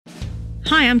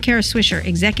Hi, I'm Kara Swisher,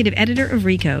 Executive Editor of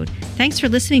Recode. Thanks for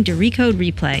listening to Recode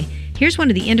Replay. Here's one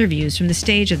of the interviews from the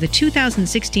stage of the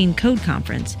 2016 Code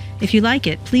Conference. If you like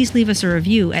it, please leave us a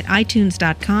review at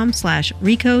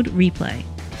itunes.com/RecodeReplay.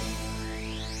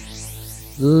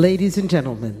 Ladies and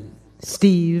gentlemen,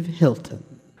 Steve Hilton.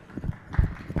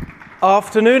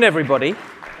 Afternoon, everybody.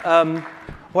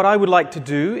 What I would like to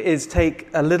do is take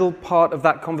a little part of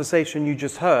that conversation you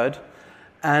just heard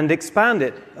and expand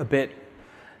it a bit.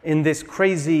 In this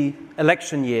crazy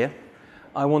election year,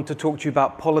 I want to talk to you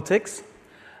about politics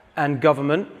and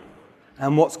government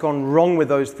and what's gone wrong with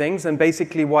those things and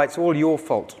basically why it's all your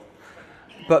fault.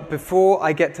 But before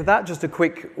I get to that, just a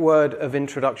quick word of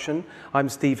introduction. I'm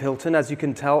Steve Hilton. As you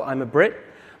can tell, I'm a Brit,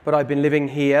 but I've been living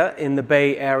here in the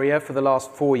Bay Area for the last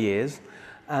 4 years.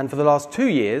 And for the last 2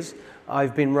 years,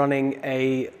 I've been running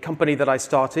a company that I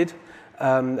started,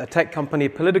 a tech company,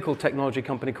 a political technology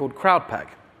company called Crowdpack.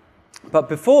 But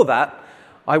before that,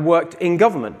 I worked in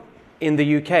government in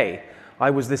the UK.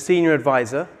 I was the senior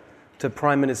advisor to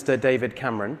Prime Minister David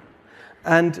Cameron.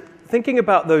 And thinking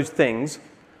about those things,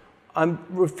 I'm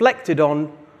reflected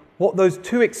on what those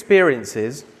two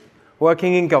experiences,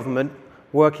 working in government,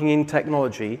 working in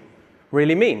technology,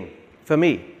 really mean for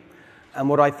me, and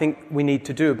what I think we need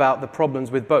to do about the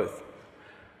problems with both.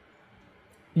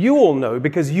 You all know,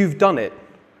 because you've done it,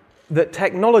 that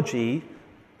technology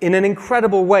in an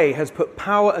incredible way has put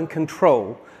power and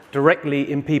control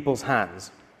directly in people's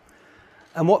hands.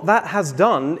 And what that has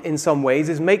done, in some ways,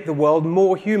 is make the world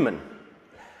more human.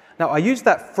 Now, I use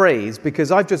that phrase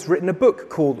because I've just written a book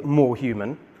called More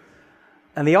Human,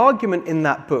 and the argument in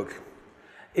that book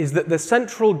is that the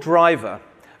central driver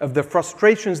of the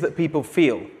frustrations that people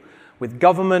feel with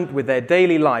government, with their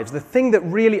daily lives, the thing that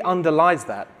really underlies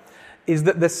that is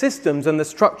that the systems and the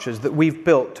structures that we've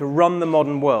built to run the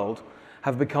modern world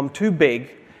have become too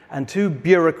big and too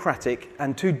bureaucratic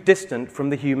and too distant from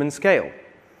the human scale.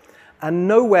 And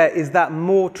nowhere is that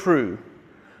more true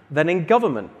than in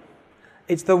government.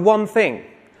 It's the one thing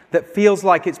that feels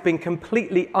like it's been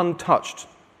completely untouched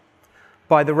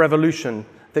by the revolution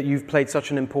that you've played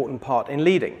such an important part in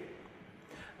leading.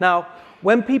 Now,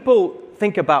 when people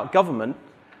think about government,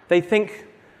 they think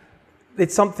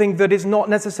it's something that is not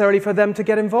necessarily for them to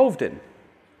get involved in.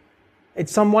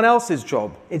 It's someone else's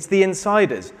job. It's the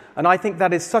insiders. And I think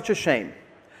that is such a shame,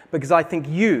 because I think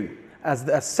you, as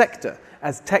a sector,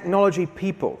 as technology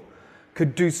people,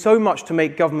 could do so much to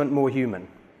make government more human.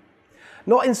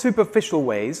 Not in superficial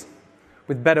ways,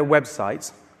 with better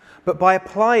websites, but by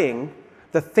applying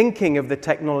the thinking of the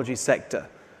technology sector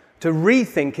to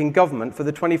rethinking government for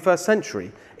the 21st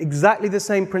century. Exactly the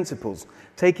same principles,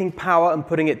 taking power and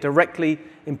putting it directly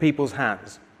in people's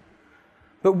hands.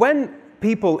 But when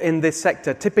people in this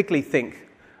sector typically think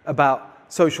about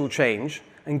social change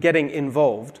and getting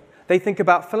involved, they think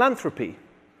about philanthropy.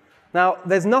 Now,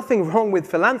 there's nothing wrong with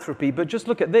philanthropy, but just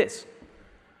look at this.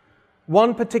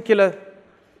 One particular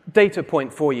data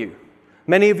point for you.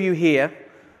 Many of you here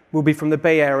will be from the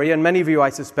Bay Area, and many of you, I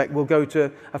suspect, will go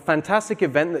to a fantastic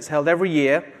event that's held every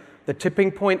year, the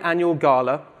Tipping Point Annual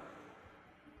Gala.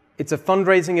 It's a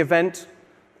fundraising event,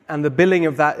 and the billing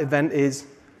of that event is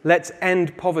Let's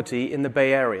End Poverty in the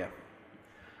Bay Area.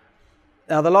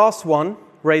 Now, the last one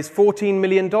raised $14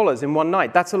 million in one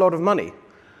night. That's a lot of money.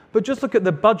 But just look at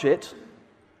the budget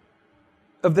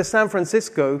of the San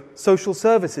Francisco Social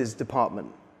Services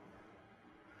Department.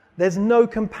 There's no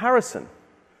comparison.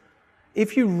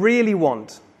 If you really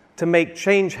want to make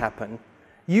change happen,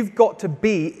 you've got to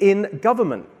be in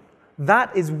government.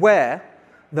 That is where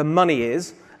the money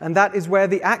is, and that is where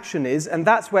the action is, and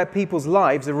that's where people's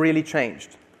lives are really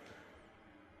changed.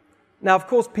 Now, of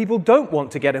course, people don't want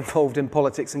to get involved in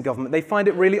politics and government. They find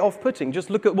it really off-putting.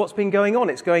 Just look at what's been going on.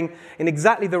 It's going in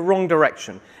exactly the wrong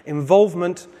direction.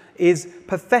 Involvement is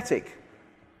pathetic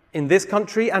in this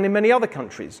country and in many other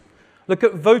countries. Look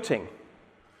at voting.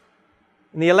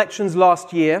 In the elections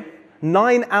last year,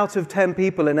 9 out of 10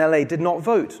 people in LA did not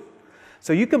vote.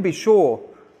 So you can be sure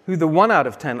who the 1 out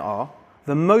of 10 are,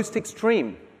 the most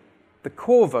extreme, the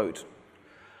core vote.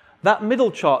 That middle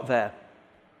chart there,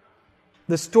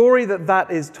 the story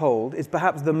that is told is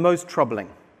perhaps the most troubling,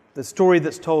 the story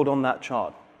that's told on that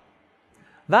chart.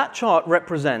 That chart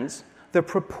represents the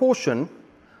proportion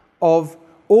of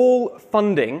all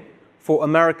funding for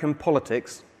American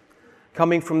politics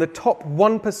coming from the top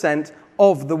 1%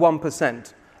 of the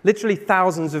 1%, literally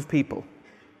thousands of people.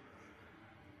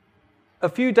 A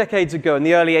few decades ago, in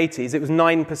the early 80s, it was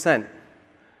 9%.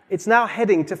 It's now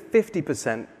heading to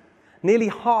 50%. Nearly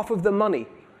half of the money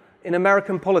in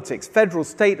American politics, federal,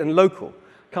 state, and local,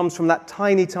 comes from that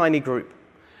tiny, tiny group.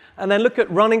 And then look at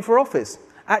running for office.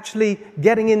 actually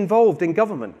getting involved in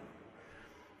government.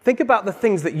 Think about the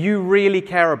things that you really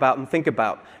care about and think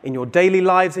about in your daily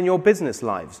lives, in your business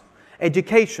lives.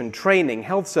 Education, training,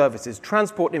 health services,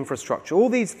 transport infrastructure, all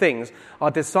these things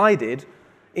are decided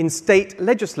in state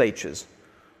legislatures.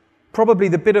 Probably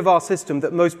the bit of our system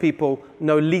that most people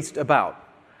know least about.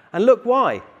 And look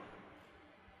why.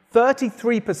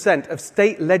 33% of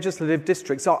state legislative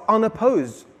districts are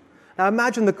unopposed. Now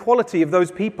imagine the quality of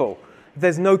those people if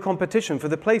there's no competition for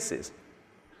the places.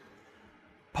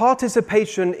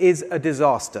 Participation is a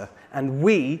disaster, and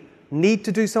we need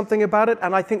to do something about it,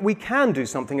 and I think we can do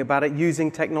something about it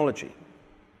using technology.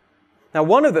 Now,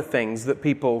 one of the things that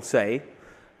people say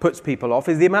puts people off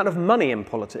is the amount of money in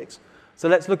politics. So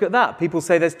let's look at that. People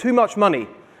say there's too much money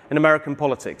in American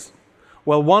politics.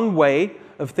 Well, one way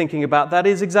of thinking about that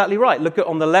is exactly right. Look at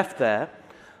on the left there.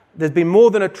 There's been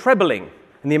more than a trebling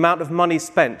in the amount of money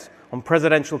spent on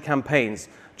presidential campaigns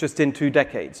just in 2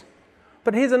 decades.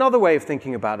 But here's another way of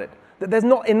thinking about it, that there's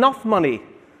not enough money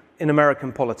in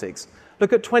American politics.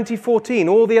 Look at 2014,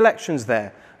 all the elections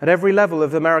there, at every level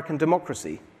of American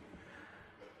democracy.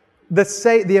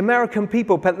 The American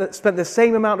people spent the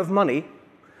same amount of money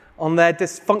on their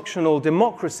dysfunctional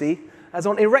democracy as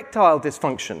on erectile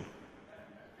dysfunction.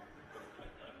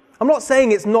 I'm not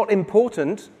saying it's not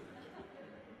important.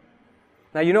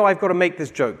 Now, you know I've got to make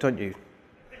this joke, don't you?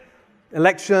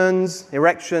 Elections,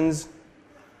 erections,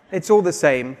 it's all the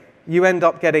same. You end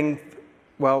up getting,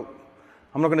 well,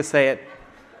 I'm not going to say it.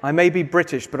 I may be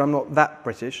British, but I'm not that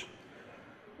British.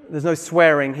 There's no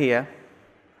swearing here.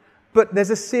 But there's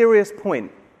a serious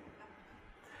point.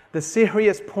 The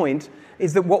serious point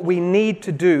is that what we need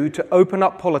to do to open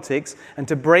up politics and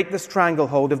to break the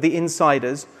stranglehold of the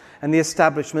insiders and the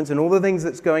establishments and all the things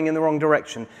that's going in the wrong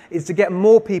direction is to get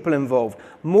more people involved,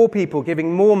 more people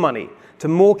giving more money to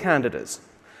more candidates.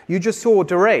 You just saw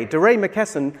DeRay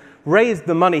McKesson raised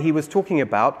the money he was talking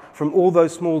about from all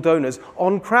those small donors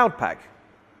on CrowdPack,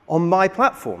 on my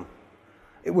platform.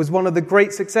 It was one of the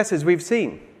great successes we've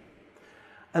seen.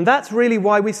 And that's really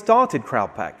why we started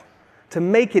CrowdPack, to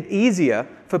make it easier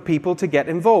for people to get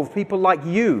involved, people like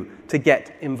you to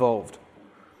get involved.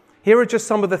 Here are just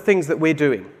some of the things that we're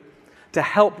doing to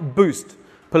help boost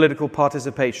political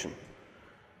participation.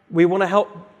 We want to help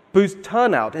boost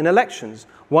turnout in elections.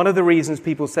 One of the reasons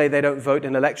people say they don't vote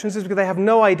in elections is because they have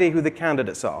no idea who the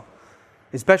candidates are,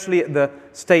 especially at the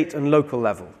state and local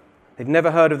level. They've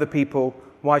never heard of the people.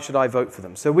 Why should I vote for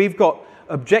them? So we've got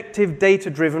objective,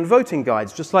 data-driven voting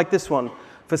guides, just like this one,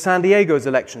 for San Diego's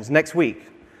elections next week,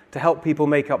 to help people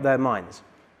make up their minds.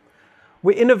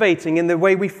 We're innovating in the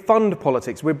way we fund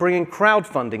politics. We're bringing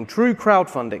crowdfunding, true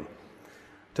crowdfunding,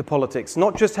 to politics,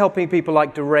 not just helping people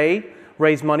like DeRay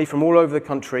raise money from all over the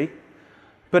country,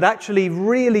 but actually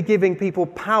really giving people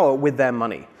power with their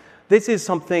money. This is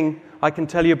something I can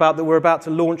tell you about that we're about to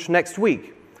launch next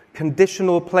week,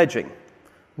 conditional pledging,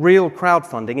 real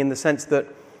crowdfunding in the sense that,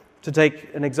 to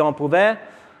take an example there,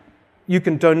 you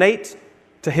can donate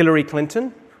to Hillary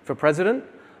Clinton for president,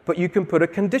 but you can put a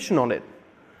condition on it.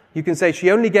 You can say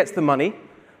she only gets the money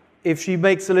if she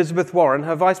makes Elizabeth Warren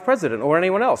her vice president or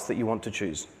anyone else that you want to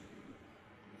choose.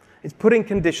 It's putting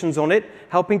conditions on it,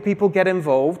 helping people get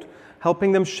involved,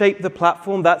 helping them shape the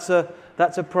platform. That's a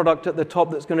product at the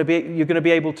top that's going to be, you're going to be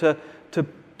able to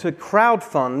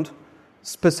crowdfund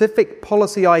specific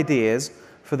policy ideas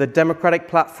for the Democratic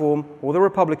platform or the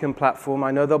Republican platform. I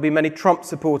know there'll be many Trump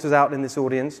supporters out in this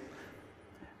audience.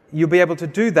 You'll be able to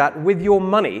do that with your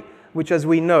money, which, as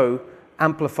we know,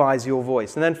 amplifies your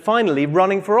voice. And then finally,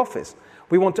 running for office.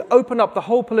 We want to open up the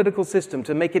whole political system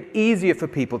to make it easier for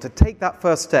people to take that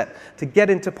first step, to get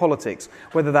into politics,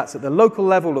 whether that's at the local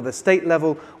level or the state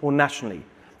level or nationally.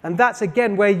 And that's,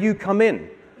 again, where you come in.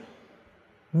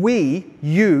 We,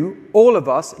 you, all of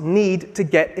us, need to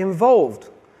get involved.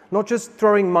 Not just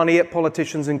throwing money at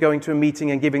politicians and going to a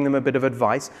meeting and giving them a bit of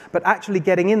advice, but actually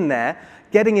getting in there,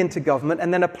 getting into government,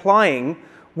 and then applying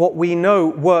what we know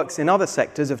works in other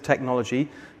sectors of technology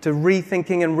to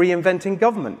rethinking and reinventing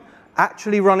government.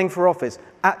 Actually running for office,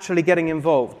 actually getting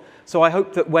involved. So I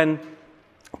hope that when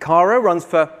Cara runs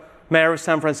for mayor of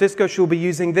San Francisco, she'll be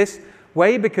using this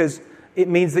way because it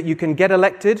means that you can get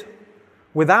elected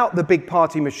without the big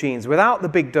party machines, without the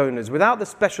big donors, without the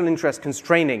special interest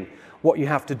constraining what you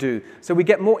have to do. So we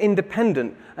get more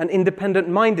independent and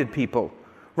independent-minded people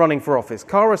running for office.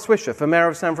 Kara Swisher for mayor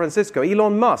of San Francisco.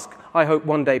 Elon Musk, I hope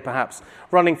one day perhaps,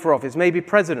 running for office. Maybe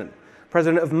president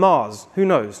of Mars, who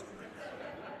knows?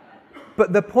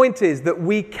 But the point is that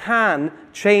we can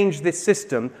change this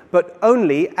system, but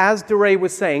only, as DeRay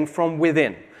was saying, from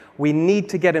within. We need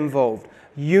to get involved.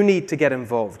 You need to get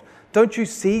involved. Don't you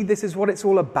see this is what it's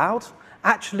all about?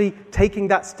 actually taking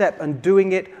that step and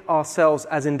doing it ourselves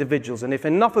as individuals. And if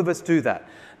enough of us do that,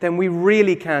 then we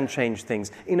really can change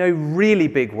things in a really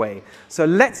big way. So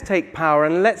let's take power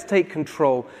and let's take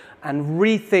control and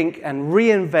rethink and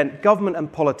reinvent government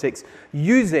and politics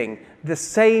using the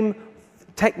same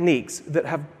techniques that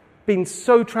have been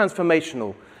so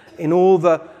transformational in all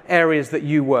the areas that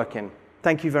you work in.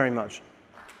 Thank you very much.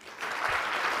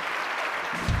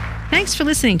 Thanks for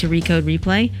listening to Recode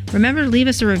Replay. Remember to leave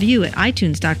us a review at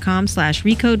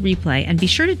itunes.com/RecodeReplay and be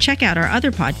sure to check out our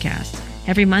other podcasts.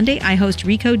 Every Monday, I host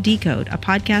Recode Decode, a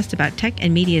podcast about tech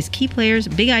and media's key players,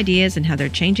 big ideas, and how they're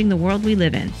changing the world we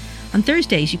live in. On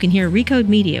Thursdays, you can hear Recode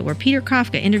Media, where Peter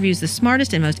Kafka interviews the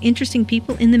smartest and most interesting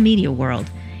people in the media world.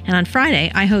 And on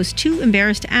Friday, I host Too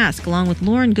Embarrassed to Ask, along with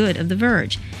Lauren Good of The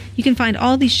Verge. You can find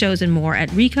all these shows and more at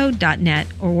recode.net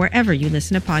or wherever you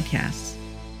listen to podcasts.